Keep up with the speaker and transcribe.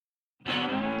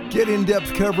Get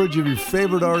in-depth coverage of your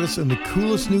favorite artists and the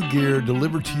coolest new gear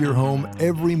delivered to your home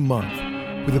every month.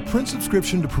 With a print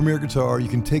subscription to Premier Guitar, you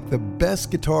can take the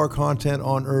best guitar content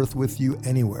on earth with you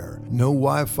anywhere. No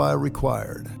Wi-Fi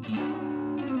required.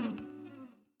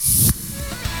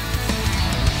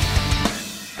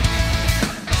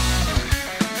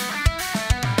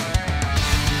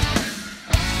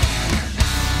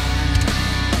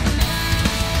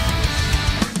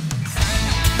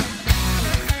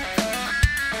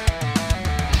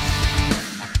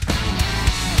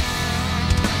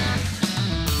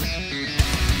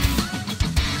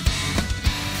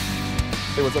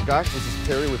 Hey, what's up guys? This is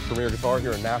Terry with Premier Guitar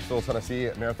here in Nashville, Tennessee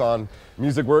at Marathon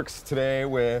Music Works today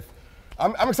with,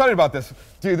 I'm excited about this.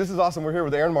 Dude, this is awesome. We're here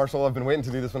with Aaron Marshall. I've been waiting to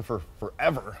do this one for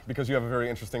forever because you have a very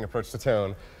interesting approach to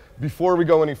tone. Before we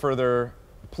go any further,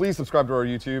 please subscribe to our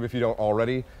YouTube if you don't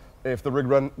already. If the rig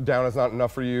rundown is not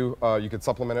enough for you, you could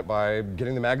supplement it by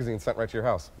getting the magazine sent right to your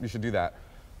house. You should do that.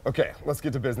 Okay, let's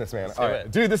get to business, man. All right.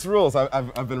 Dude, this rules.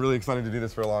 I've been really excited to do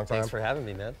this for a long time. Thanks for having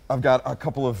me, man. I've got a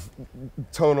couple of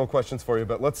tonal questions for you,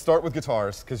 but let's start with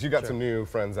guitars, because you got some new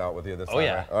friends out with you this time. Oh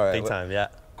yeah, right? All right, big time, yeah.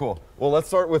 Cool. Well, let's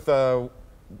start with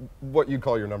what you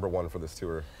call your number one for this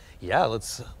tour. Yeah,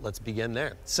 let's begin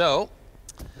there. So,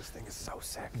 This thing is so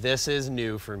sick. this is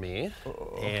new for me,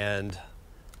 and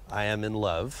I am in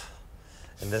love.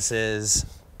 And this is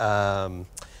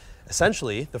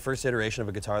essentially the first iteration of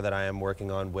a guitar that I am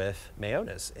working on with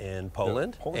Mayones in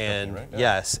Poland. Polish And company, right?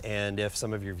 Yeah. yes, and if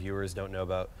some of your viewers don't know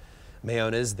about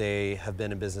Mayones, they have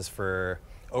been in business for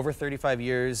over 35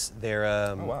 years. They're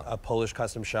wow. a Polish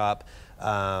custom shop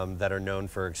that are known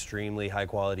for extremely high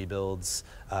quality builds.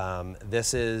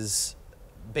 This is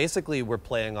basically, we're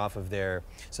playing off of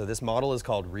so this model is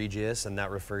called Regius, and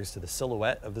that refers to the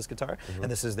silhouette of this guitar. And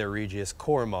this is their Regius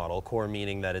core model, core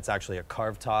meaning that it's actually a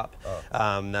carved top.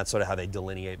 That's sort of how they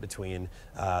delineate between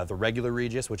the regular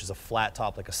Regius, which is a flat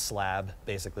top, like a slab,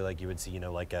 basically like you would see,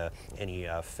 like any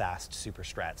fast super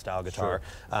strat style guitar.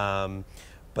 Sure.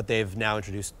 But they've now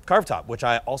introduced carved top, which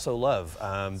I also love.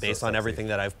 Based on sexy. everything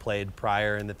that I've played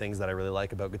prior and the things that I really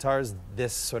like about guitars,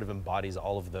 this sort of embodies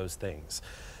all of those things.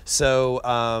 So,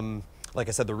 like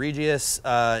I said, the Regius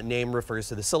name refers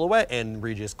to the silhouette, and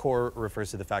Regius core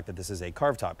refers to the fact that this is a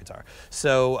carved top guitar.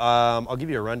 So I'll give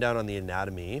you a rundown on the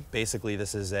anatomy. Basically,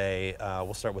 this is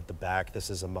we'll start with the back. This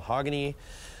is a mahogany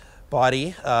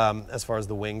body as far as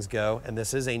the wings go, and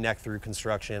this is a neck through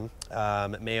construction.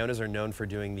 Mayones are known for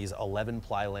doing these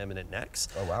 11-ply laminate necks.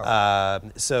 Oh, wow.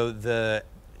 So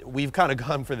we've kind of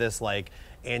gone for this like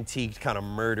antique kind of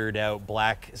murdered out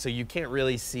black, so you can't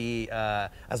really see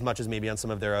as much as maybe on some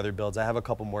of their other builds. I have a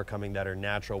couple more coming that are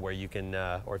natural where you can,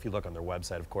 or if you look on their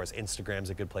website, of course,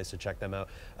 Instagram's a good place to check them out.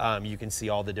 You can see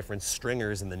all the different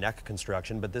stringers in the neck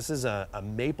construction, but this is a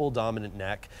maple dominant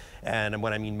neck. And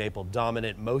when I mean maple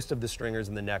dominant, most of the stringers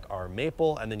in the neck are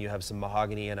maple, and then you have some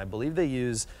mahogany, and I believe they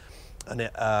use an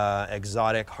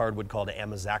exotic hardwood called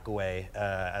Amazakaway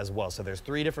as well. So there's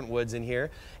 3 different woods in here.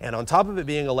 And on top of it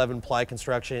being 11-ply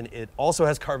construction, it also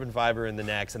has carbon fiber in the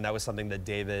necks, and that was something that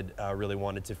David really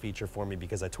wanted to feature for me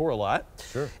because I tour a lot.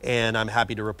 Sure. And I'm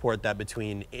happy to report that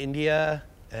between India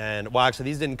and, well, actually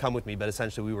these didn't come with me, but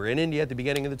essentially we were in India at the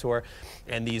beginning of the tour,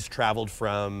 and these traveled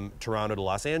from Toronto to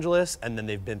Los Angeles, and then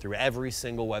they've been through every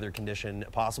single weather condition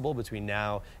possible between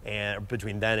then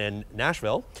and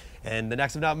Nashville. And the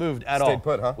necks have not moved at all. Stayed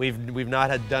put, huh? We've not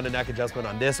done a neck adjustment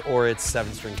on this or its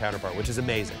 7-string counterpart, which is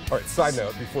amazing. All right, side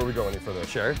note, before we go any further.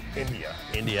 Sure. India.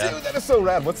 Dude, that is so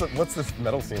rad. What's this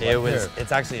metal scene like?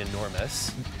 It's actually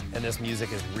enormous, and this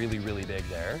music is really, really big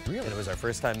there. Really? And it was our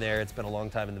first time there. It's been a long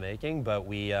time in the making, but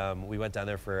we went down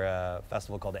there for a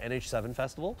festival called the NH7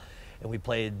 Festival, and we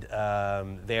played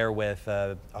there with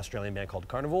an Australian band called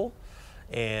Carnival.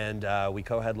 And we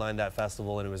co-headlined that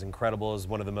festival, and it was incredible. It was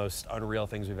one of the most unreal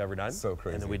things we've ever done. So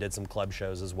crazy. And then we did some club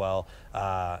shows as well,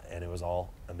 and it was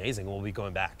all amazing. We'll be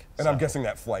going back. And I'm guessing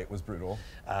that flight was brutal.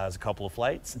 It was a couple of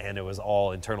flights, and it was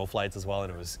all internal flights as well,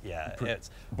 and it was,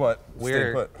 But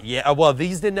stay put. Yeah, well,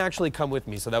 these didn't actually come with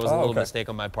me, so that was a little okay. mistake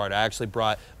on my part. I actually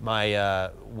brought my,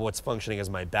 what's functioning as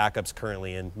my backups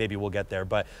currently, and maybe we'll get there,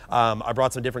 but I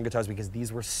brought some different guitars because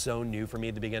these were so new for me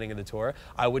at the beginning of the tour.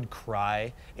 I would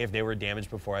cry if they were damaged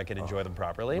before I could enjoy them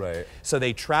properly. Right. So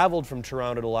they traveled from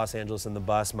Toronto to Los Angeles in the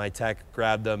bus. My tech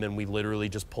grabbed them, and we literally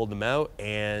just pulled them out,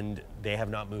 and they have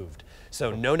not moved.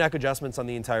 So no neck adjustments on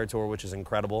the entire tour, which is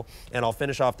incredible. And I'll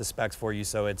finish off the specs for you.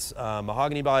 So it's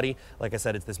mahogany body. Like I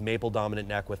said, it's this maple dominant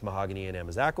neck with mahogany and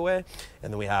Amazakaway.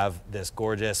 And then we have this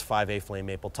gorgeous 5A flame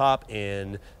maple top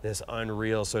in this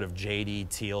unreal sort of jadey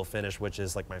teal finish, which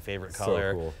is like my favorite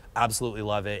color. So cool. Absolutely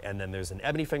love it. And then there's an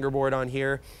ebony fingerboard on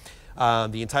here.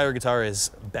 The entire guitar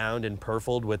is bound and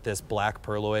purfled with this black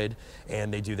perloid,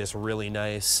 and they do this really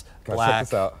nice Guys, check black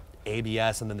this out.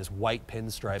 ABS and then this white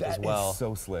pinstripe as well. That is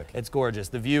so slick. It's gorgeous.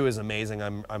 The view is amazing.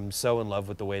 I'm so in love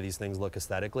with the way these things look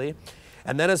aesthetically.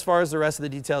 And then as far as the rest of the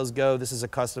details go, this is a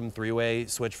custom 3-way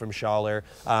switch from Schaller.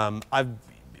 I've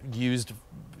used,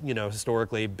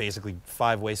 historically, basically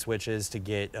 5-way switches to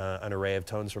get an array of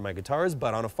tones for my guitars,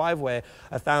 but on a 5-way,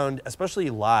 I found, especially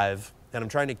live, and I'm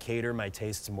trying to cater my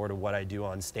tastes more to what I do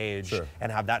on stage Sure.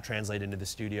 and have that translate into the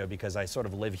studio because I sort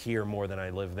of live here more than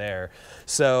I live there.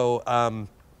 So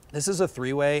this is a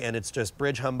 3-way, and it's just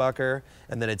bridge humbucker,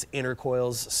 and then it's inner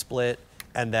coils split,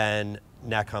 and then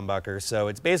neck humbucker. So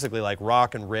it's basically like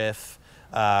rock and riff,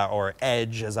 or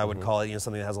edge, as I would call it,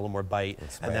 something that has a little more bite.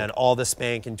 And then all the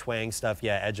spank and twang stuff,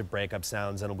 edge of breakup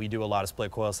sounds, and we do a lot of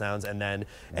split coil sounds, and then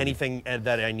anything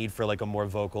that I need for like a more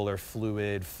vocal or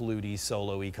fluid, fluty,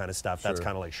 solo-y kind of stuff, that's Sure.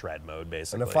 kind of like shred mode,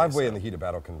 basically. And a 5-way in the heat of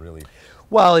battle can really.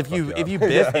 Well, if you biff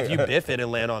Yeah. if you biff it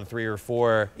and land on 3 or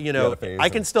 4, gotta phase I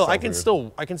can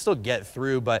and still get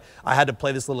through, but I had to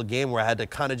play this little game where I had to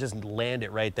kind of just land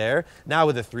it right there. Now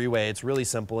with a 3-way, it's really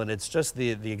simple, and it's just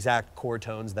the exact core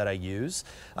tones that I use.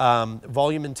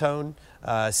 Volume and tone,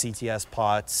 CTS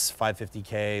pots,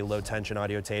 550K, low tension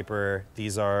audio taper.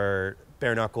 These are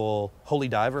Bare Knuckle Holy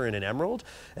Diver in an emerald,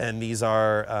 and these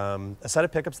are a set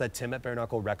of pickups that Tim at Bare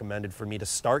Knuckle recommended for me to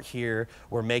start here.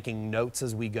 We're making notes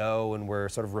as we go, and we're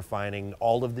sort of refining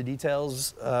all of the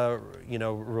details,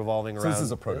 revolving around. So this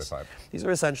is a prototype. These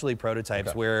are essentially prototypes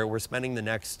Okay. where we're spending the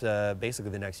next,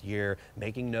 basically the next year,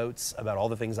 making notes about all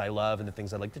the things I love and the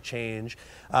things I'd like to change,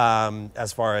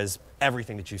 as far as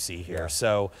everything that you see here. Yeah.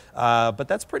 So, but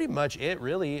that's pretty much it,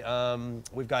 really.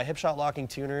 We've got hip shot locking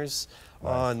tuners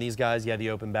on these guys. Yeah,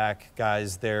 the open back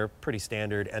guys, they're pretty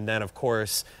standard. And then, of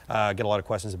course, get a lot of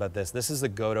questions about this. This is the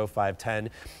Goto 510.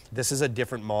 This is a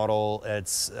different model.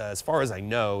 It's, as far as I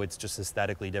know, it's just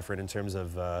aesthetically different in terms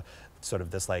of sort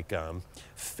of this like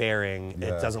fairing. Yeah.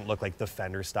 It doesn't look like the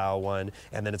Fender style one.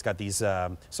 And then it's got these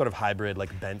sort of hybrid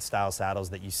like bent style saddles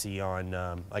that you see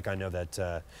on, like I know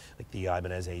that like the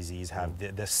Ibanez AZs have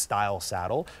this style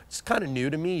saddle. It's kind of new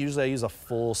to me. Usually I use a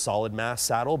full solid mass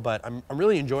saddle, but I'm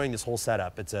really enjoying this whole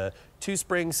setup. It's a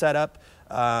 2-spring setup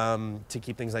to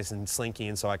keep things nice and slinky,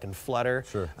 and so I can flutter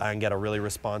and get a really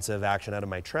responsive action out of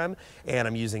my trem. And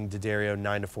I'm using D'Addario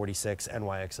 9-46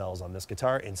 NYXLs on this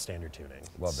guitar in standard tuning.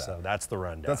 Love that. So that's the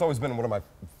rundown. That's always been one of my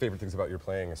favorite things about your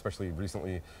playing, especially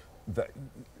recently. That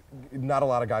not a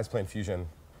lot of guys playing fusion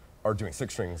are doing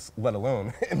 6 strings, let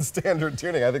alone in standard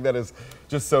tuning. I think that is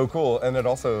just so cool, and it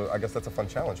also, I guess that's a fun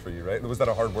challenge for you, right? Was that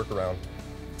a hard workaround?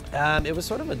 It was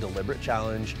sort of a deliberate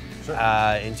challenge. Sure.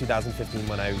 In 2015,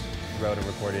 when I wrote and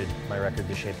recorded my record,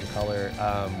 The Shape and Color,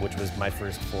 which was my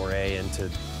first foray into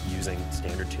using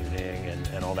standard tuning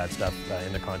and all that stuff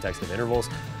in the context of intervals.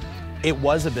 It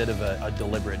was a bit of a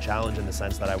deliberate challenge in the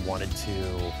sense that I wanted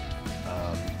to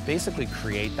basically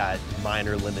create that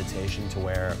minor limitation to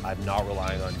where I'm not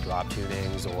relying on drop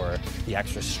tunings or the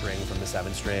extra string from the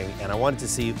 7-string, and I wanted to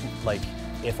see like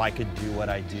if I could do what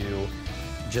I do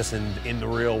just in the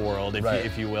real world,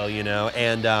 if you will,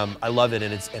 and I love it,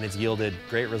 and it's yielded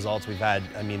great results. We've had,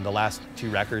 I mean, the last 2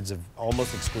 records have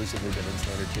almost exclusively been in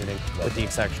standard tuning, with the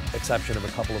exception of a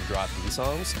couple of drop D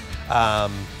songs,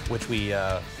 which we've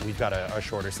got a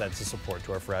shorter set to support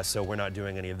tour for us, so we're not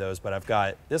doing any of those. But I've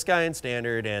got this guy in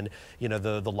standard, and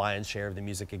the lion's share of the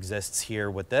music exists here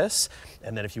with this.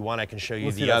 And then if you want, I can show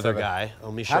you the other guy.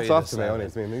 Let me show Hats you off this to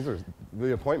Mayones. I mean,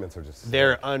 the appointments are just.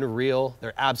 They're unreal.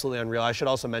 They're absolutely unreal. I should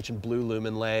also mention blue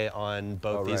lumen lay on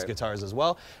both these right. guitars as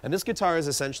well. And this guitar is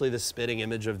essentially the spitting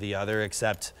image of the other,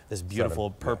 except this beautiful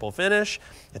purple finish.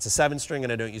 It's a 7-string,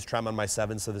 and I don't use trem on my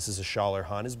 7, so this is a Schaller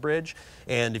Hannes bridge.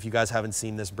 And if you guys haven't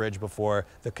seen this bridge before,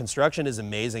 the construction is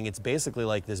amazing. It's basically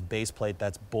like this base plate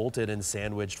that's bolted and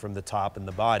sandwiched from the top and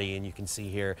the body, and you can see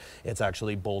here it's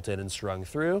actually bolted and strung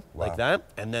through like that.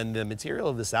 And then the material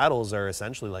of the saddles are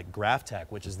essentially like Graphtec,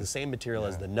 which is the same material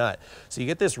as the nut. So you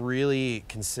get this really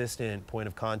consistent point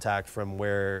of contact from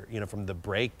where, from the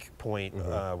break point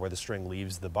where the string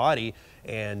leaves the body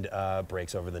and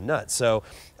breaks over the nut. So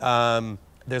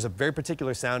there's a very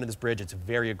particular sound in this bridge. It's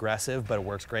very aggressive, but it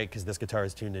works great because this guitar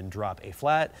is tuned in drop A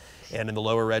flat and in the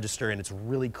lower register, and it's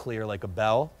really clear like a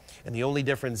bell. And the only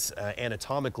difference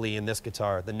anatomically in this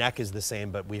guitar, the neck is the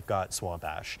same, but we've got Swamp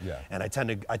Ash. Yeah. And I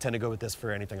tend to go with this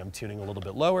for anything I'm tuning a little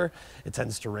bit lower. It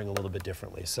tends to ring a little bit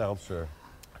differently. So. Sure.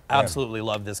 Absolutely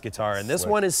love this guitar, and this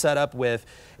Slick. one is set up with,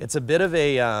 it's a bit of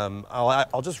a,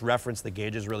 I'll just reference the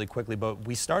gauges really quickly, but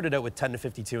we started out with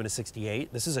 10-52 and a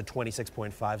 68. This is a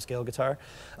 26.5 scale guitar.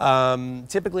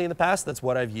 Typically in the past, that's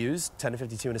what I've used,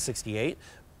 10-52 and a 68.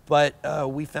 But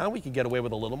we found we could get away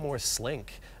with a little more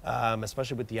slink,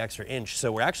 especially with the extra inch.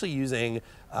 So we're actually using,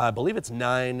 I believe it's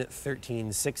 9,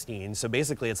 13, 16. So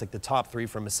basically it's like the top 3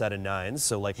 from a set of 9s,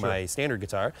 so like my standard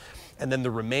guitar. And then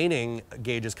the remaining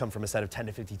gauges come from a set of 10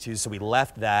 to 52. So we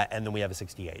left that, and then we have a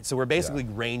 68. So we're basically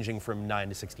ranging from 9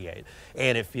 to 68.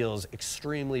 And it feels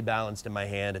extremely balanced in my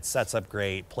hand. It sets up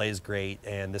great, plays great,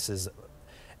 and this is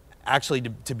actually,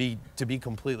 to be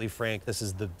completely frank, this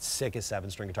is the sickest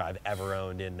 7-string guitar I've ever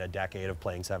owned in a decade of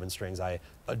playing 7 strings. I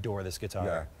adore this guitar.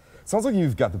 Yeah. Sounds like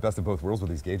you've got the best of both worlds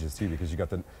with these gauges too, because you got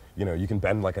the, you can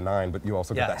bend like a 9, but you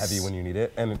also got the heavy when you need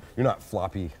it, and you're not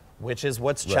floppy. Which is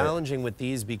what's challenging with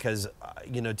these, because,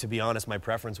 to be honest, my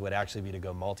preference would actually be to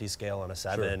go multi-scale on a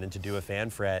 7 and to do a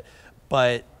fan fret,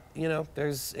 but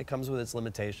it comes with its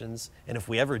limitations. And if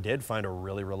we ever did find a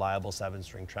really reliable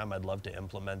 7-string trem, I'd love to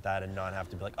implement that and not have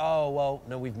to be like, oh, well,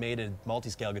 no, we've made a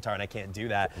multi-scale guitar and I can't do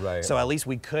that. Right. So at least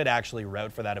we could actually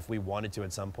route for that if we wanted to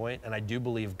at some point. And I do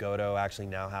believe Godot actually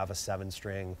now have a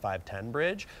 7-string 510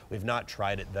 bridge. We've not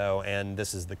tried it though, and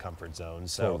this is the comfort zone.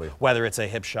 So whether it's a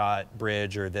hip shot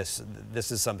bridge or this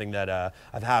is something that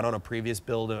I've had on a previous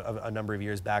build a number of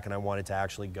years back, and I wanted to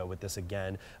actually go with this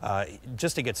again,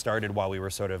 just to get started while we were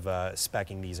sort of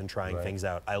speccing these and trying things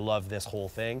out. I love this whole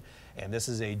thing, and this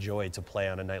is a joy to play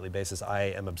on a nightly basis. I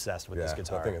am obsessed with this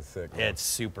guitar. That thing is sick, man. It's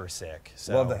super sick.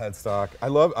 So love the headstock. I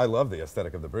love the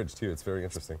aesthetic of the bridge too. It's very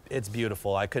interesting. It's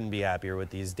beautiful. I couldn't be happier with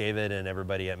these. David and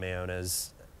everybody at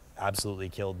Mayona's absolutely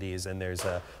killed these, and there's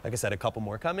like I said, a couple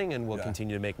more coming, and we'll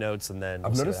continue to make notes, and then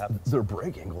I've noticed their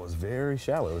break angle is very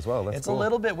shallow as well. It's cool. A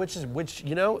little bit, which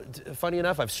funny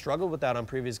enough, I've struggled with that on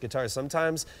previous guitars.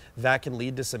 Sometimes that can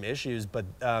lead to some issues, but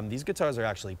these guitars are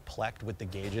actually plecked with the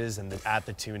gauges and at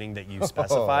the tuning that you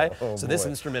specify. So this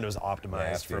instrument was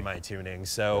optimized for my tuning.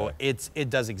 So it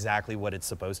does exactly what it's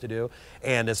supposed to do.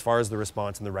 And as far as the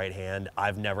response in the right hand,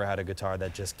 I've never had a guitar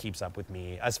that just keeps up with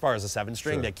me, as far as a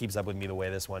 7-string, that keeps up with me the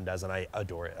way this one does, and I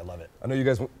adore it. I love it. I know you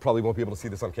guys probably won't be able to see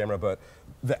this on camera, but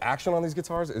the action on these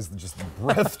guitars is just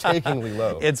breathtakingly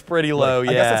low. It's pretty low, I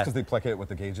guess that's because they pleck it with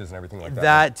the gauges and everything like that.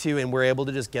 That too, and we're able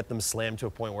to just get them slammed to a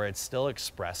point where it's still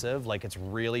expressive, like it's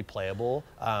really playable.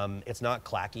 It's not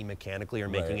clacky mechanically or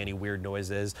making any weird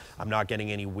noises. I'm not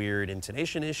getting any weird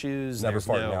intonation issues. Never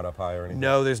farting out up high or anything.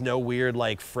 No, there's no weird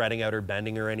like fretting out or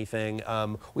bending or anything.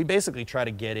 We basically try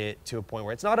to get it to a point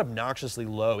where it's not obnoxiously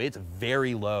low. It's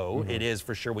very low. It is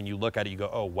for sure. When you look at it, you go,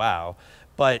 oh wow.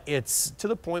 But it's to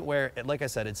the point where, like I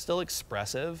said, it's still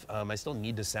expressive. I still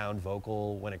need to sound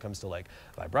vocal when it comes to like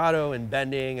vibrato and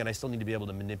bending, and I still need to be able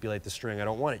to manipulate the string. I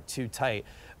don't want it too tight,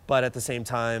 but at the same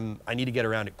time, I need to get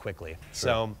around it quickly.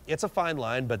 So it's a fine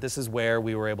line, but this is where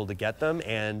we were able to get them.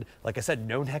 And like I said,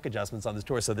 no neck adjustments on this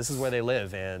tour. So this is where they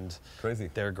live, and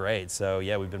they're great. So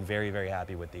yeah, we've been very, very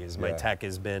happy with these. My tech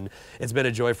it's been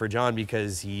a joy for John,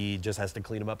 because he just has to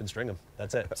clean them up and string them.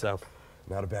 That's it. So.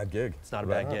 Not a bad gig. It's not a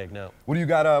bad gig, no. What do you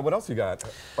got? What else you got?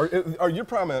 Are you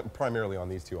primarily on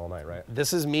these two all night, right?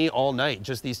 This is me all night,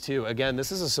 just these two. Again,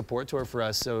 this is a support tour for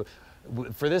us, so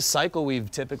for this cycle,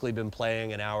 we've typically been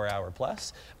playing an hour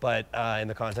plus, but in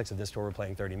the context of this tour, we're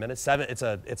playing 30 minutes. It's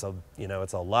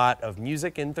a lot of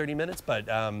music in 30 minutes, but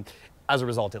as a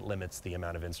result, it limits the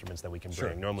amount of instruments that we can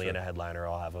bring. Normally in a headliner,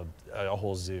 I'll have a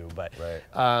whole zoo, but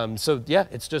so yeah,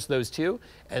 it's just those two,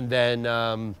 and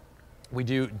then. Do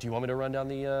you want me to run down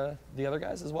the other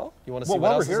guys as well? You want to see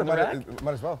what else is in the rack?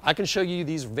 Might as well. I can show you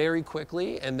these very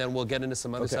quickly, and then we'll get into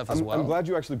some other stuff as well. I'm glad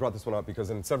you actually brought this one up, because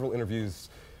in several interviews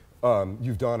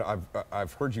you've done,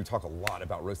 I've heard you talk a lot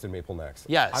about roasted maple necks.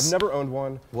 Yes. I've never owned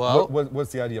one. Well,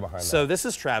 what's the idea behind that? So this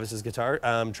is Travis's guitar.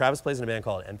 Travis plays in a band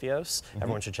called Entheos.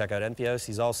 Everyone should check out Entheos.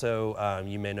 He's also,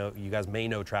 you guys may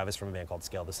know Travis from a band called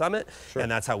Scale the Summit, and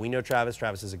that's how we know Travis.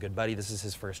 Travis is a good buddy. This is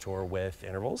his first tour with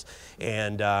Intervals,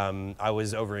 and I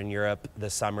was over in Europe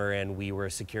this summer, and we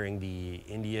were securing the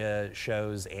India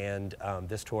shows and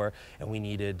this tour, and we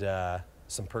needed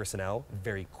some personnel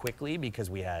very quickly, because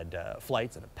we had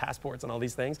flights and passports and all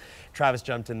these things. Travis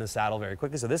jumped in the saddle very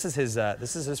quickly. So this is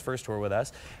his first tour with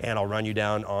us, and I'll run you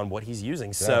down on what he's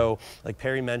using. So like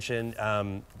Perry mentioned,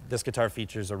 this guitar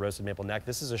features a roasted maple neck.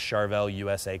 This is a Charvel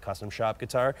USA custom shop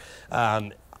guitar.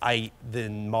 The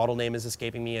model name is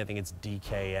escaping me. I think it's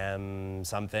DKM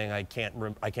something. I can't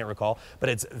recall. But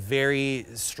it's very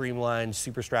streamlined,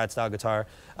 super Strat style guitar.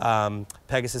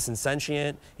 Pegasus and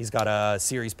Sentient. He's got a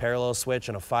series parallel switch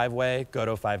and a 5-way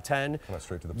Godot 510.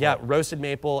 Straight to the point. Yeah, roasted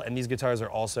maple, and these guitars are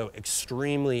also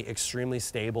extremely, extremely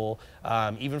stable.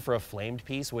 Even for a flamed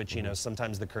piece, which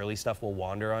sometimes the curly stuff will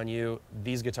wander on you.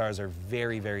 These guitars are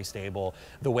very, very stable.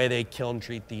 The way they kiln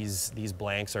treat these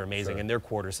blanks are amazing, and they're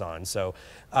quarter sawn. So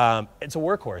It's a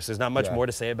workhorse. There's not much more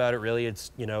to say about it, really.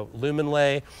 It's, you know,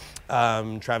 Lumenlay.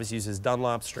 Travis uses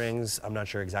Dunlop strings. I'm not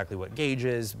sure exactly what gauge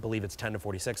is. Believe it's 10 to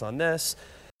 46 on this.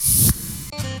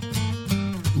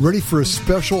 Ready for a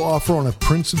special offer on a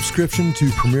print subscription to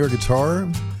Premier Guitar?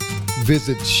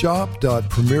 Visit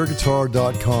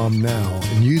shop.premierguitar.com now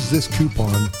and use this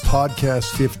coupon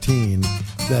PODCAST15.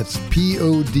 That's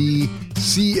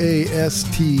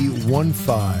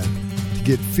PODCAST15 to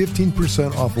get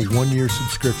 15% off a 1-year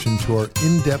subscription to our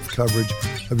in-depth coverage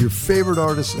of your favorite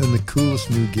artists and the coolest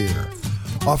new gear.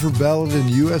 Offer valid in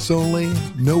US only,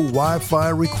 no Wi-Fi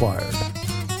required.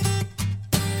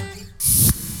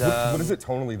 What is it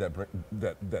tonally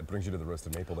that brings you to the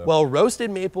roasted maple, though? Well, roasted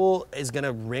maple is going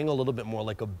to ring a little bit more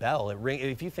like a bell.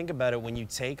 If you think about it, when you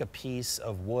take a piece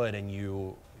of wood and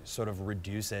you sort of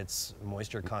reduce its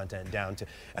moisture content down to,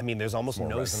 I mean, there's almost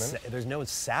there's no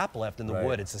sap left in the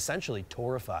wood. It's essentially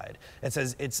torrefied. It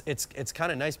says it's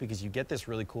kind of nice because you get this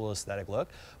really cool aesthetic look,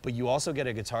 but you also get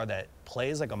a guitar that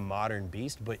plays like a modern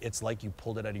beast, but it's like you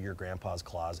pulled it out of your grandpa's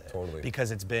closet. Totally.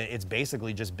 Because it's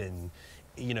basically just been,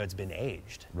 you know, it's been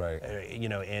aged, right? You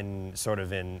know, in sort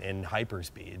of in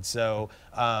hyperspeed. So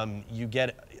you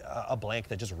get a blank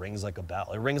that just rings like a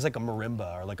bell. It rings like a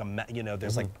marimba or like a, you know,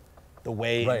 there's like the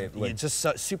way it's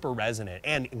just super resonant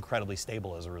and incredibly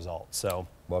stable as a result. So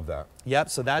love that. Yep.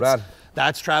 So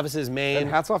that's Travis's main. And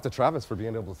hats off to Travis for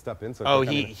being able to step in. So oh,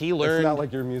 quick. he learned. It's not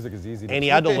like your music is easy. And he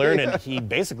had to learn it. He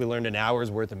basically learned an hour's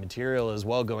worth of material as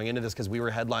well going into this because we were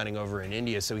headlining over in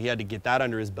India. So he had to get that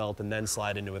under his belt and then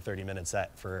slide into a 30-minute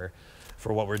set for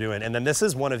what we're doing. And then this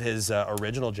is one of his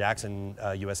original Jackson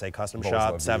USA custom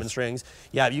shop 7-strings.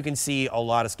 Yeah, you can see a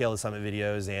lot of Scale the Summit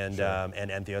videos and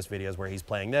Entheos videos where he's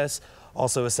playing this.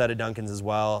 Also a set of Duncans as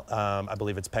well. I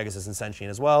believe it's Pegasus and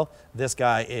Sentient as well. This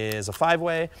guy is a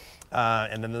 5-way.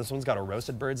 And then this one's got a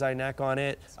roasted bird's eye neck on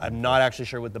it. I'm not actually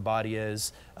sure what the body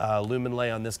is.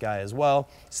 Lumenlay on this guy as well.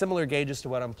 Similar gauges to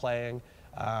what I'm playing.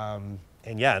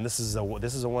 And yeah, and this is a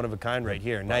one of a kind right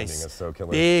here. Nice, binding is so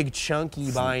killer. Big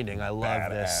chunky binding. I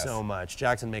love this so much.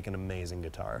 Jackson make an amazing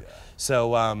guitar. Yeah.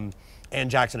 So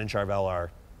and Jackson and Charvel are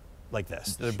like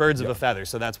this. They're birds of a feather.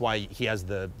 So that's why he has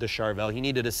the Charvel. He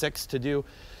needed a 6 to do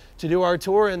our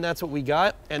tour, and that's what we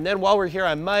got. And then while we're here,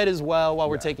 I might as well, while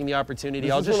we're taking the opportunity,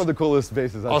 this is one of the coolest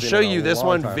basses I've seen show you in a this long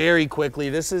one time. very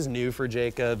quickly. This is new for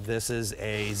Jacob. This is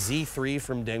a Z3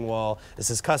 from Dingwall.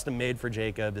 This is custom made for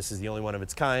Jacob. This is the only one of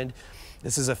its kind.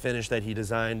 This is a finish that he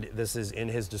designed. This is in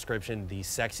his description, the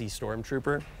sexy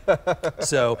Stormtrooper.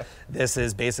 So this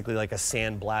is basically like a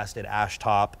sand-blasted ash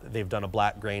top. They've done a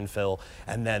black grain fill,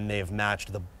 and then they've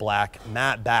matched the black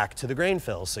matte back to the grain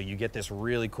fill. So you get this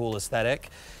really cool aesthetic.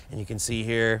 And you can see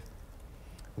here,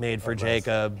 made for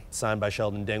Jacob, signed by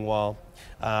Sheldon Dingwall.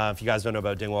 If you guys don't know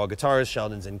about Dingwall Guitars,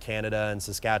 Sheldon's in Canada and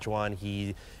Saskatchewan.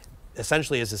 He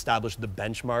essentially has established the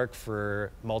benchmark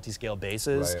for multi-scale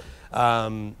basses.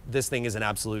 Right. This thing is an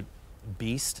absolute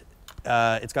beast.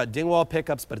 It's got Dingwall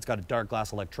pickups, but it's got a dark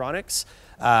glass electronics.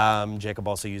 Jacob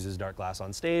also uses dark glass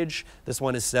on stage. This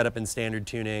one is set up in standard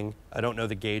tuning. I don't know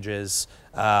the gauges,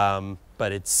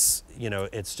 but it's, you know,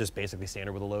 it's just basically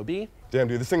standard with a low B. Damn,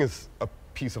 dude, this thing is a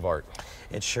piece of art.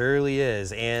 It surely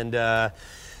is. And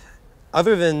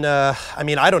other than, I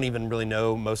mean, I don't even really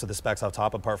know most of the specs off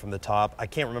top apart from the top. I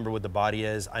can't remember what the body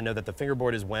is. I know that the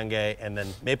fingerboard is Wenge and then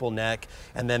maple neck.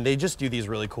 And then they just do these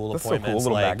really cool appointments, so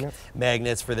cool, like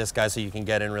magnets for this guy so you can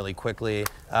get in really quickly.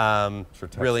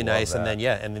 Really nice. And then,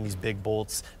 and then these big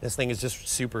bolts. This thing is just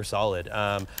super solid.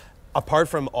 Apart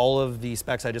from all of the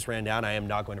specs I just ran down, I am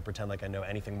not going to pretend like I know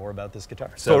anything more about this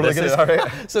guitar. So totally get it, all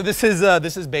right. So this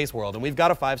is Bass World, and we've got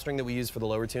a 5-string that we use for the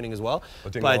lower tuning as well.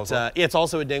 But it's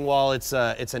also a Dingwall. It's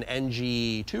an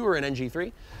NG2 or an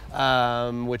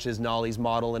NG3, which is Nolly's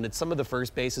model, and it's some of the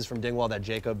first basses from Dingwall that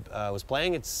Jacob was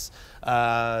playing. It's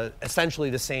essentially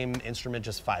the same instrument,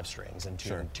 just 5 strings and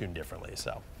tuned differently.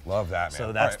 So love that, man.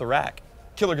 So that's the rack.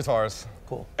 Killer guitars.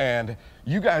 Cool. And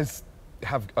you guys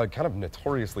have a kind of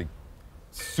notoriously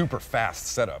super fast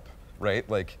setup, right?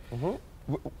 Like,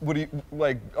 what do you,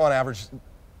 like, on average,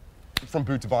 from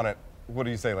boot to bonnet, what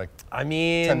do you say, like, I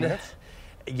mean, 10 minutes?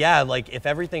 Yeah, like, if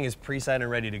everything is preset and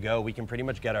ready to go, we can pretty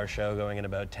much get our show going in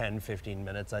about 10, 15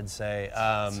 minutes, I'd say.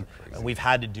 And we've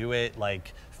had to do it,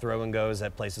 like, throw and goes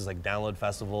at places like Download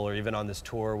Festival, or even on this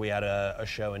tour, we had a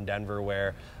show in Denver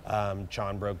where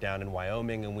Sean broke down in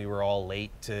Wyoming, and we were all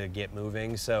late to get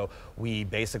moving. So we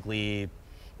basically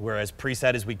were as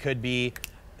preset as we could be.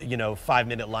 you know,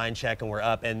 5-minute line check and we're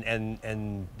up,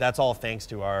 and that's all thanks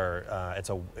to our it's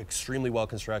a extremely well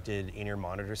constructed in-ear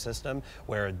monitor system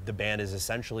where the band is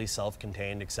essentially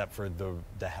self-contained except for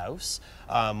the house.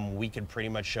 We can pretty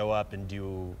much show up and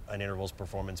do an intervals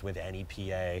performance with any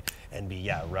PA and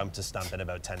be rump to stump in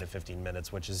about 10 to 15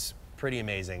 minutes, which is pretty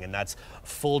amazing. And that's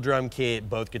full drum kit,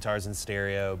 both guitars in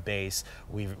stereo, bass.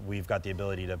 We've got the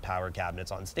ability to power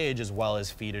cabinets on stage as well as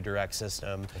feed a direct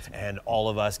system, and all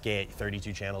of us get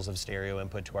 32 channels of stereo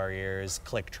input to our ears,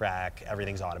 click track,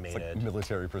 everything's automated. It's like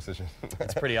military precision.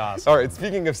 It's pretty awesome. All right,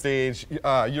 speaking of stage,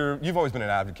 you've always been an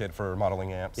advocate for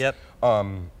modeling amps. Yep.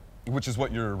 Which is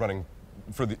what you're running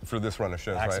for this run of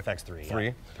shows, right? XFX 3.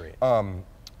 Three? Yeah,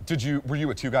 3. Were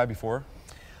you a 2 guy before?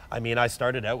 I mean, I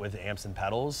started out with amps and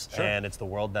pedals, Sure. and it's the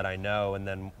world that I know. And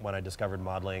then when I discovered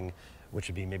modeling, which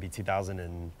would be maybe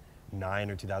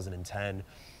 2009 or 2010,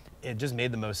 it just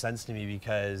made the most sense to me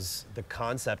because the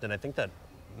concept, and I think that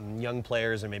young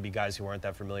players or maybe guys who aren't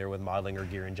that familiar with modeling or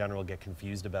gear in general get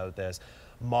confused about this.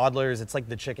 Modelers, it's like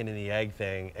the chicken and the egg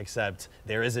thing, except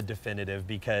there is a definitive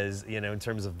because, you know, in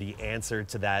terms of the answer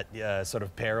to that sort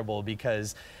of parable,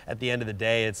 because at the end of the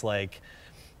day, it's like,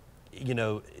 you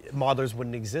know, modelers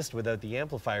wouldn't exist without the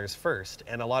amplifiers first.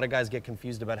 And a lot of guys get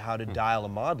confused about how to dial a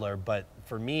modeler, but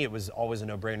for me, it was always a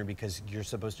no-brainer because you're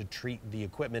supposed to treat the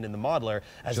equipment in the modeler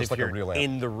as Just if like a you're real amp.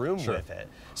 in the room Sure. with it.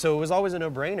 So it was always a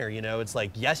no-brainer, you know? It's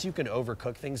like, yes, you can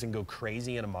overcook things and go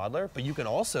crazy in a modeler, but you can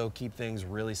also keep things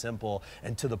really simple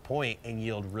and to the point and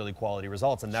yield really quality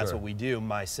results. And that's Sure. what we do.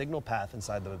 My signal path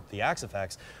inside the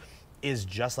XFX is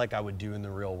just like I would do in the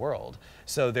real world.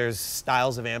 So there's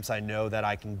styles of amps I know that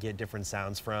I can get different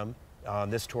sounds from.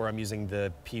 On this tour, I'm using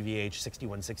the PVH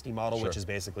 6160 model, Sure. which is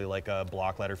basically like a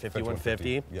block letter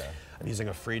 5150. Yeah. I'm using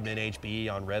a Friedman HB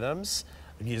on rhythms.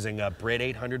 I'm using a Brit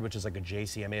 800, which is like a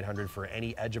JCM 800 for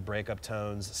any edge of breakup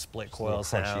tones, split a coil little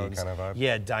crunchy sounds. kind of vibe.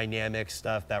 Yeah, dynamic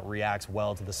stuff that reacts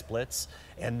well to the splits.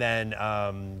 And then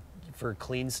for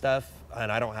clean stuff,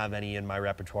 and I don't have any in my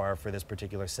repertoire for this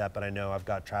particular set, but I know I've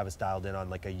got Travis dialed in on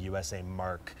like a USA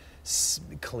Mark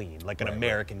clean, like an Right,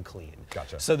 American clean.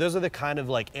 Gotcha. So those are the kind of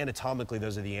like anatomically,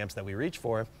 those are the amps that we reach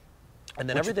for. And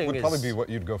then Which everything would is probably be what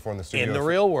you'd go for in the studio. in the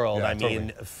real world. Yeah, I mean,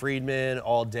 totally. Friedman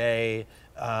all day.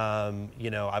 You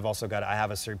know, I've also got, I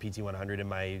have a Sir PT100 in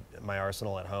my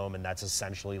arsenal at home, and that's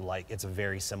essentially like, it's a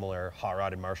very similar Hot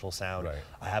Rod and Marshall sound. Right.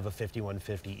 I have a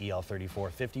 5150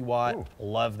 EL34 50 watt. Ooh.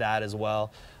 Love that as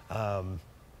well.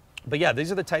 But yeah,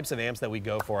 these are the types of amps that we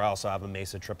go for. I also have a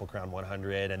Mesa Triple Crown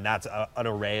 100, and that's an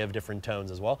array of different tones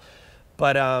as well.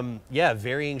 But yeah,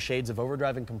 varying shades of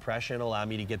overdrive and compression allow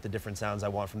me to get the different sounds I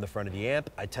want from the front of the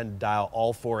amp. I tend to dial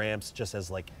all 4 amps just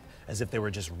as if they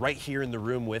were just right here in the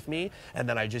room with me, and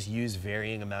then I just use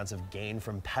varying amounts of gain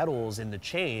from pedals in the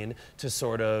chain to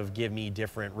sort of give me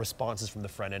different responses from the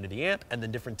front end of the amp, and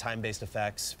then different time-based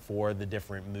effects for the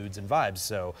different moods and vibes.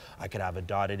 So I could have a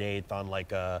dotted eighth on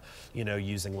like a, you know,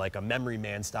 using like a Memory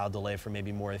Man style delay for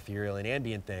maybe more ethereal and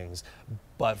ambient things.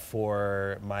 But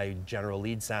for my general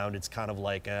lead sound, it's kind of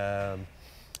like a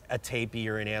tapey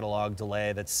or an analog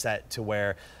delay that's set to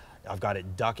where I've got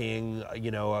it ducking,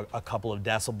 you know, a couple of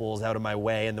decibels out of my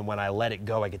way, and then when I let it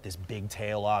go, I get this big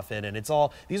tail off it, and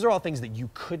these are all things that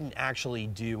you couldn't actually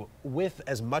do with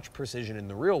as much precision in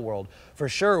the real world. For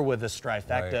sure, with a Strifecta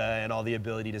Right. and all the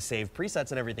ability to save presets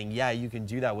and everything, yeah, you can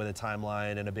do that with a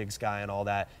timeline and a Big Sky and all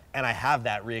that, and I have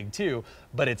that rig too,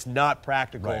 but it's not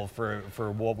practical Right.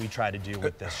 for what we try to do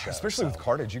with this show. Especially with so.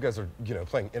 Cartage, you guys are, you know,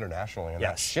 playing internationally, and that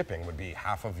Yes. shipping would be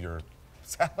half of your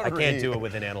salary. I can't do it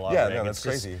with an analog Yeah, rig. no, that's It's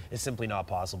just- crazy. It's simply not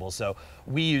possible. So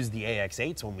we use the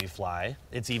AX8s when we fly.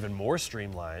 It's even more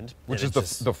streamlined. Which and is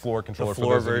it's the floor controller the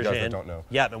floor for those of you version. guys that don't know.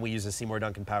 Yeah, and we use the Seymour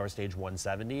Duncan Power Stage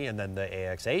 170 and then the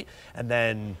AX8. And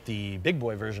then the big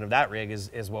boy version of that rig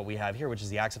is what we have here, which is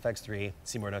the XFX3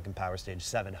 Seymour Duncan Power Stage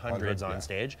 700s on yeah.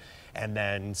 stage. And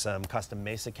then some custom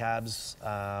Mesa cabs,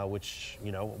 which,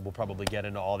 you know, we'll probably get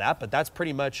into all that. But that's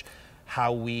pretty much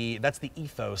that's the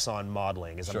ethos on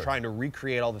modeling, is Sure. I'm trying to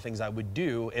recreate all the things I would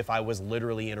do if I was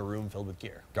literally in a room filled with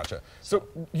gear. Gotcha. So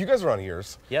you guys are on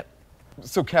ears. Yep.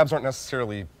 So cabs aren't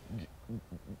necessarily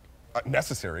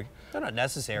necessary. They're not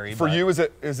necessary. For but you, is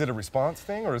it a response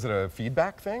thing, or is it a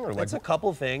feedback thing, or like? it's a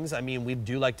couple things. I mean, we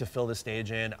do like to fill the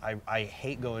stage in. I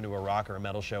hate going to a rock or a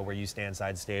metal show where you stand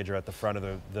side stage or at the front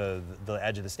of the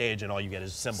edge of the stage and all you get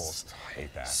is cymbals. I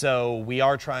hate that. So we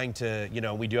are trying to, you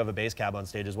know, we do have a bass cab on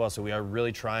stage as well, so we are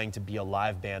really trying to be a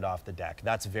live band off the deck.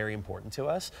 That's very important to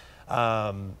us.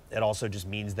 It also just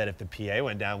means that if the PA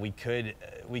went down, we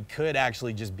could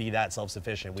actually just be that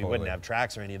self-sufficient. We wouldn't Totally. have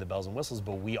tracks or any of the bells and whistles,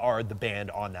 but we are the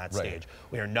band on that Right. stage.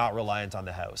 We are not reliant on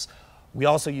the house. We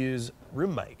also use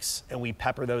room mics, and we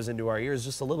pepper those into our ears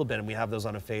just a little bit, and we have those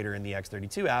on a fader in the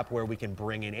X32 app where we can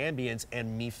bring in ambience,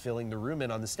 and me filling the room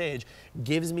in on the stage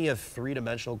gives me a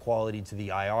three-dimensional quality to the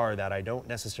IR that I don't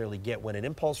necessarily get when an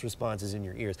impulse response is in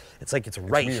your ears. It's like it's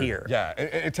right weird. here. Yeah,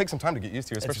 it takes some time to get used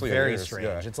to, especially It's very in ears. strange.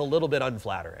 Yeah. It's a little bit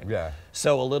unflattering. Yeah.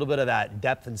 So a little bit of that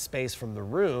depth and space from the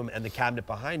room and the cabinet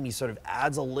behind me sort of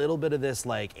adds a little bit of this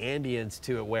like ambience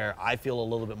to it where I feel a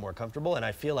little bit more comfortable and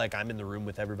I feel like I'm in the room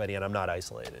with everybody and I'm not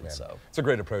isolated. Man. So It's a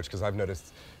great approach because I've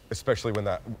noticed, especially when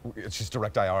it's just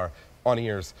direct IR on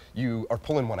ears, you are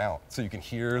pulling one out so you can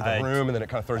hear the room and then it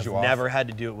kind of throws you off. Never had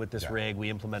to do it with this rig. We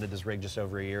implemented this rig just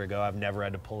over a year ago. I've never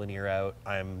had to pull an ear out.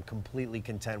 I'm completely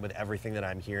content with everything that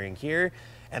I'm hearing here,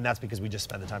 and that's because we just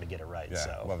spend the time to get it right. Yeah,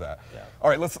 so love that. Yeah. All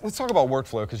right, let's talk about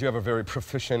workflow because you have a very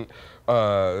proficient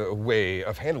way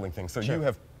of handling things. So Sure. you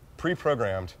have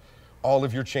pre-programmed all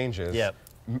of your changes. Yep.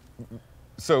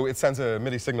 So it sends a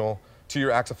MIDI signal to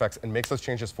your Axe-Fx and makes those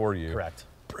changes for you. Correct.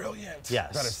 Brilliant.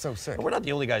 Yes. That is so sick. But we're not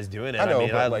the only guys doing it. I know,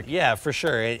 but like, yeah, for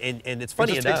sure. And it's it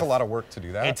funny just enough. takes a lot of work to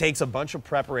do that. It takes a bunch of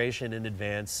preparation in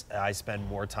advance. I spend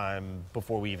more time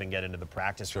before we even get into the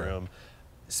practice room,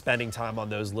 spending time on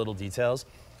those little details.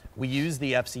 We use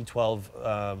the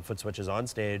FC12 foot switches on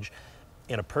stage.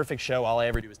 In a perfect show, all I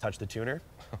ever do is touch the tuner.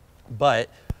 But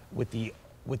with the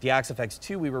Axe-Fx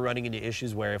 2, we were running into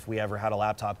issues where if we ever had a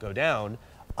laptop go down,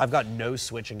 I've got no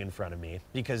switching in front of me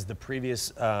because the previous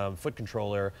foot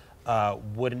controller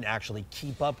wouldn't actually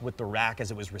keep up with the rack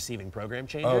as it was receiving program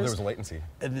changes. Oh, there was latency.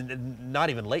 And not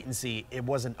even latency, it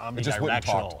wasn't omnidirectional. just wouldn't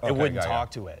talk. It Okay, wouldn't yeah,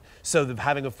 talk to it. So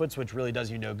having a foot switch really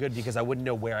does you no good because I wouldn't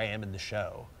know where I am in the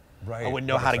show. Right. I wouldn't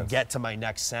know That how makes to sense. get to my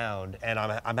next sound, and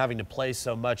I'm having to play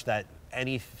so much that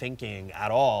any thinking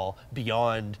at all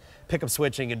beyond pickup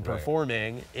switching and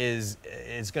performing is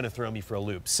going to throw me for a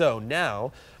loop. So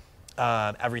now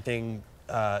everything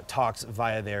talks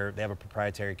via they have a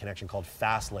proprietary connection called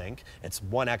FastLink. It's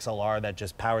one XLR that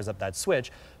just powers up that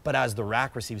switch. But as the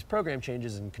rack receives program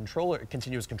changes and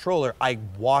continuous controller, I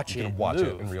watch it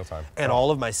move. In real time. And all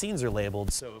of my scenes are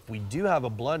labeled. So if we do have a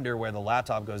blunder where the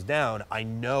laptop goes down, I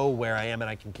know where I am and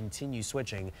I can continue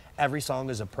switching. Every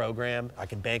song is a program. I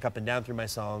can bank up and down through my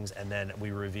songs, and then we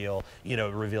reveal, it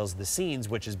reveals the scenes,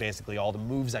 which is basically all the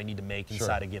moves I need to make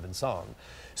inside a given song.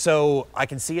 So I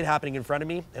can see it happening in front of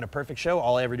me in a perfect show.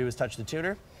 All I ever do is touch the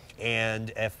tuner.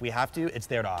 And if we have to, it's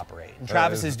there to operate. And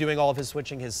Travis is doing all of his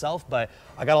switching himself, but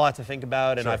I got a lot to think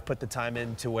about, and I've put the time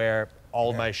in to where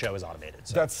all of my show is automated.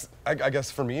 So. That's, I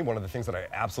guess for me, one of the things that I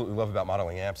absolutely love about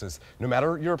modeling amps is no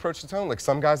matter your approach to tone, like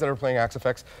some guys that are playing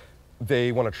Axe-Fx,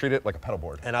 they want to treat it like a pedal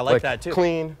board. And I like that too.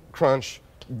 Clean, crunch,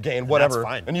 gain, whatever. That's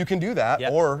fine. And you can do that,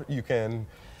 or you can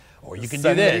do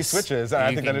send this. many switches. And I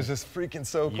think that can- is just freaking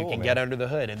so cool. You can man. get under the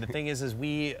hood. And the thing is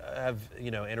we have,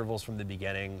 intervals from the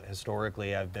beginning.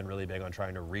 Historically, I've been really big on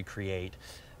trying to recreate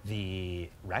the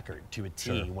record to a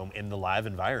T when in the live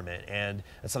environment, and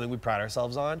that's something we pride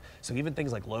ourselves on. So even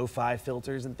things like lo-fi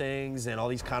filters and things, and all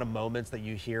these kind of moments that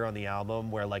you hear on the album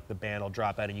where like the band will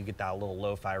drop out and you get that little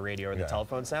lo-fi radio or the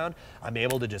telephone sound, I'm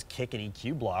able to just kick an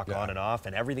EQ block on and off,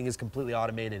 and everything is completely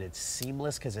automated. It's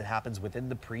seamless because it happens within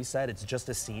the preset. It's just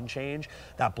a scene change.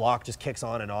 That block just kicks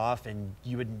on and off, and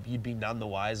you'd be none the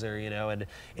wiser, and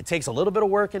it takes a little bit of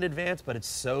work in advance, but it's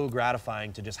so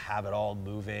gratifying to just have it all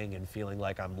moving and feeling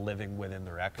like I'm living within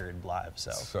the record live.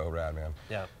 So rad, man.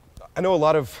 Yeah. I know a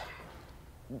lot of,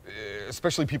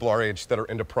 especially people our age that are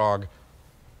into prog,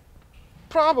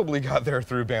 probably got there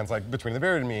through bands like Between the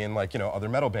Buried and Me and other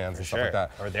metal bands and stuff like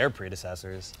that. Or their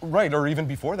predecessors. Right, or even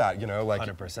before that, like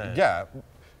 100%. Yeah.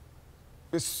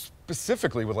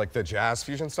 Specifically with like the jazz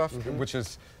fusion stuff, which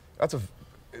is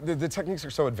the techniques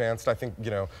are so advanced. I think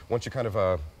once you kind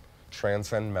of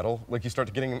transcend metal, like you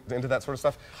start getting into that sort of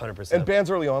stuff. 100%. And bands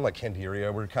early on, like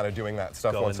Candiria, were kind of doing that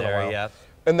stuff Going once in a there, while. yeah.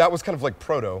 And that was kind of like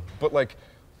proto, but like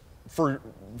for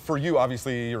you,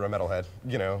 obviously you're a metalhead,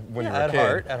 when you were a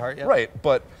kid. At heart, yeah. Right,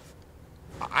 but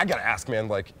I gotta ask, man,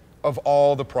 like of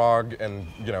all the prog and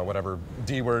whatever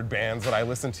D-word bands that I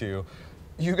listen to,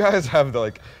 you guys have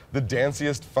the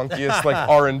danciest, funkiest like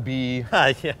R&B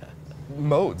Yeah.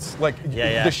 modes, like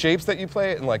Yeah. the shapes that you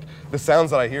play and like the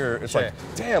sounds that I hear. It's like,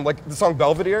 damn, like the song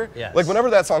Belvedere. Yes. Like whenever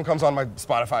that song comes on my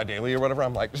Spotify daily or whatever,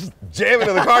 I'm like just jamming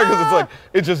in the car because it's like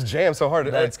it just jams so hard.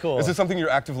 That's cool. Is this something you're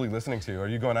actively listening to? Are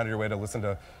you going out of your way to listen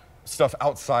to stuff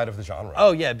outside of the genre?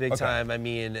 Oh yeah, big Okay. time. I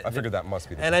mean, I figured that must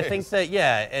be the and case. I think that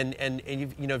and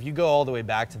if you go all the way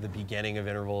back to the beginning of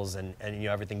intervals and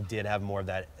everything did have more of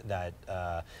that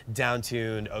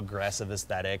down-tuned, aggressive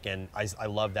aesthetic, and I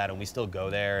love that, and we still go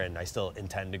there, and I still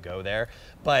intend to go there,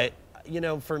 but you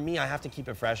know, for me, I have to keep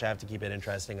it fresh. I have to keep it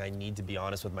interesting. I need to be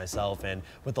honest with myself. And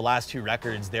with the last 2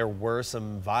 records, there were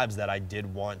some vibes that I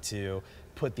did want to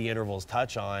put the intervals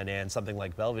touch on. And something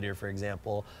like Belvedere, for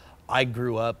example, I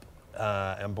grew up,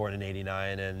 I'm born in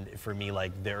 '89, and for me,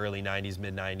 like the early '90s,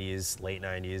 mid '90s, late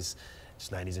 '90s,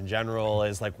 just '90s in general,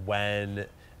 is like when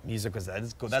music was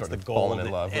that's the golden,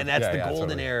 and that's the golden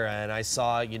totally. era. And I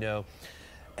saw, you know,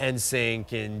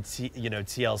 NSYNC and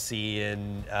TLC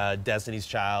and Destiny's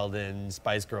Child and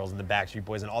Spice Girls and the Backstreet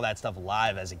Boys and all that stuff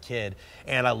live as a kid,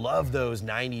 and I love those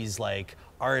 '90s like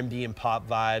R&B and pop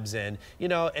vibes. And you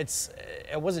know,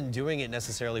 I wasn't doing it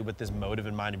necessarily with this motive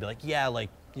in mind to be like, yeah, like,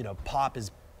 you know, pop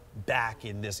is back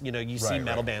in this, you know, you see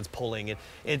metal bands pulling it.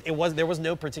 There was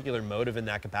no particular motive in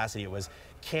that capacity. It was,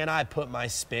 can I put my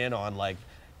spin on, like,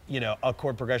 you know, a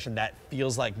chord progression that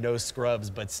feels like no scrubs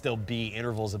but still be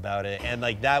intervals about it. And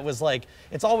like that was like,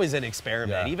 it's always an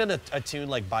experiment. Yeah. Even a tune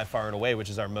like By Far and Away, which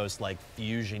is our most like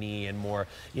fusion-y and more,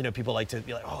 you know, people like to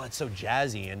be like, oh, it's so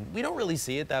jazzy, and we don't really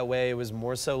see it that way. It was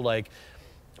more so like,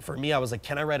 for me, I was like,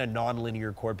 can I write a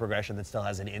non-linear chord progression that still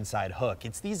has an inside hook?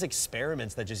 It's these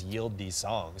experiments that just yield these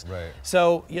songs. Right.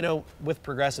 So, you know, with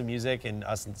progressive music and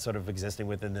us sort of existing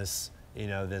within this, you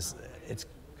know,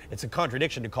 it's a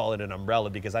contradiction to call it an umbrella,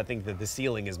 because I think that the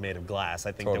ceiling is made of glass.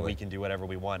 I think that we can do whatever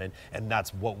we want, and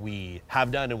that's what we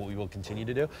have done and what we will continue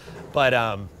to do. But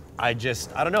I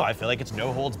don't know, I feel like it's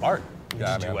no holds barred. You can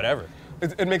just do whatever.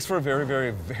 It makes for a very,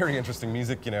 very, very interesting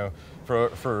music, you know,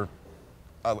 for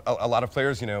a lot of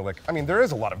players, you know, like, I mean, there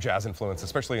is a lot of jazz influence,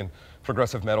 especially in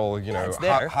progressive metal, you know.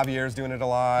 Javier's doing it a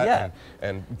lot,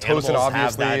 and Tosin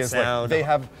obviously is like,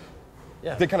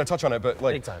 they kind of touch on it, but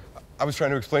like, big time. I was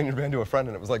trying to explain your band to a friend,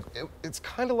 and it was like, it's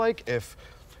kind of like if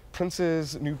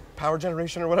Prince's New Power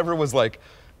Generation or whatever was like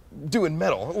doing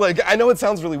metal. Like, I know it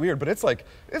sounds really weird, but it's like,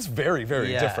 it's very, very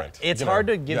different. It's hard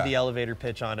to give the elevator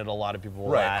pitch on it. A lot of people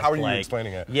will ask, how are you like,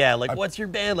 explaining it? Yeah, like, what's your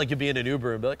band? Like, you'll be in an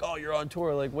Uber and be like, oh, you're on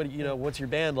tour. Like, what, you know, what's your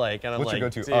band like? And I'm what's like, your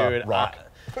go-to? dude, rock.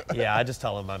 Yeah, I just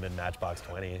tell them I'm in Matchbox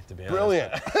 20, to be honest.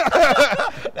 Brilliant.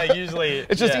 That usually,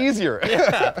 it's just easier.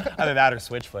 Either that or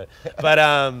Switchfoot. But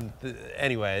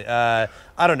anyway,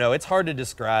 I don't know. It's hard to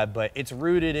describe, but it's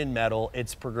rooted in metal.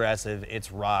 It's progressive.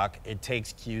 It's rock. It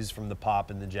takes cues from the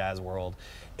pop and the jazz world.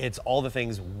 It's all the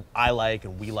things I like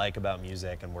and we like about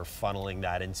music, and we're funneling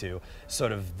that into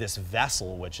sort of this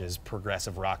vessel, which is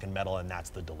progressive rock and metal, and that's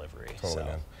the delivery. Totally,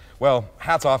 man. Well,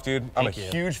 hats off, dude. I'm a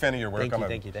Thank huge fan of your work.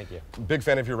 Thank you. Big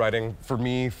fan of your writing. For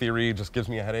me, theory just gives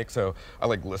me a headache, so I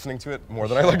like listening to it more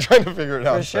than I like trying to figure it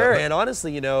out. For sure, and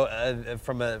honestly, you know,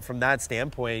 from that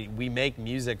standpoint, we make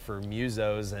music for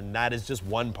musos, and that is just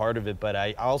one part of it, but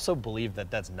I also believe that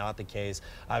that's not the case.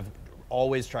 I've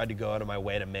always tried to go out of my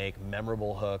way to make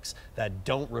memorable hooks that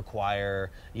don't require,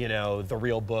 you know, the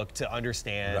real book to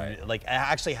understand. Right. Like, it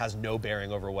actually has no bearing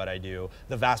over what I do.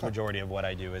 The vast majority of what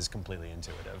I do is completely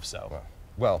intuitive. So,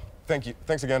 well, thank you.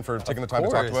 Thanks again for taking the time to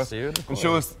talk to us, dude, and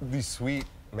show us these sweet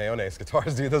Mayonnaise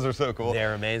guitars, dude. Those are so cool.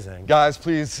 They're amazing. Guys,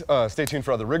 please stay tuned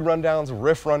for other rig rundowns,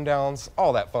 riff rundowns,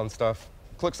 all that fun stuff.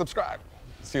 Click subscribe.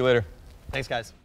 See you later. Thanks, guys.